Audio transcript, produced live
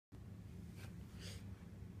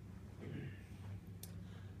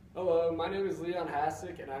Hello, my name is Leon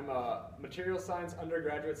Hassick, and I'm a material science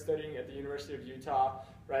undergraduate studying at the University of Utah.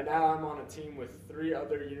 Right now I'm on a team with 3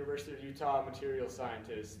 other University of Utah material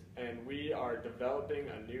scientists, and we are developing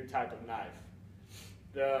a new type of knife.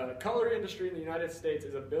 The cutlery industry in the United States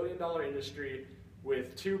is a billion-dollar industry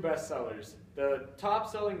with 2 bestsellers. The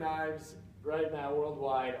top-selling knives right now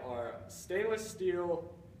worldwide are stainless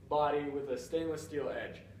steel body with a stainless steel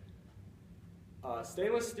edge.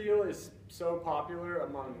 Stainless steel is so popular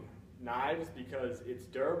among knives because it's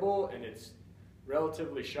durable and it's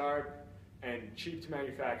relatively sharp and cheap to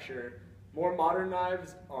manufacture. More modern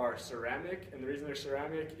knives are ceramic, and the reason they're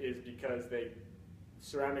ceramic is because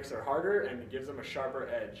ceramics are harder and it gives them a sharper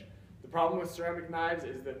edge. The problem with ceramic knives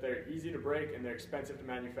is that they're easy to break and they're expensive to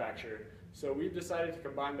manufacture. So we've decided to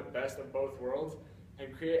combine the best of both worlds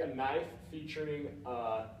and create a knife featuring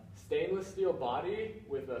a stainless steel body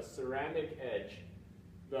with a ceramic edge.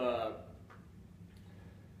 The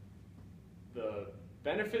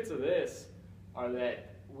benefits of this are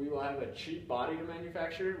that we will have a cheap body to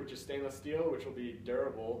manufacture, which is stainless steel, which will be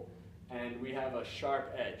durable, and we have a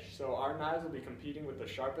sharp edge. So our knives will be competing with the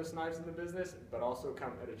sharpest knives in the business, but also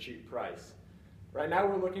come at a cheap price. Right now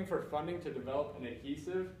we're looking for funding to develop an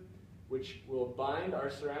adhesive which will bind our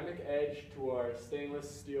ceramic edge to our stainless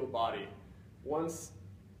steel body. Once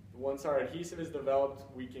our adhesive is developed,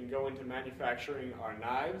 we can go into manufacturing our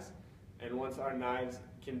knives, and once our knives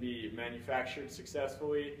can be manufactured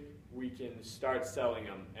successfully, we can start selling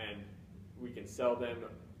them, and we can sell them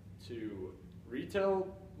to retail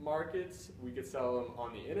markets, we could sell them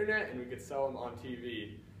on the internet, and we could sell them on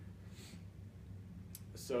TV.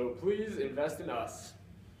 So please invest in us.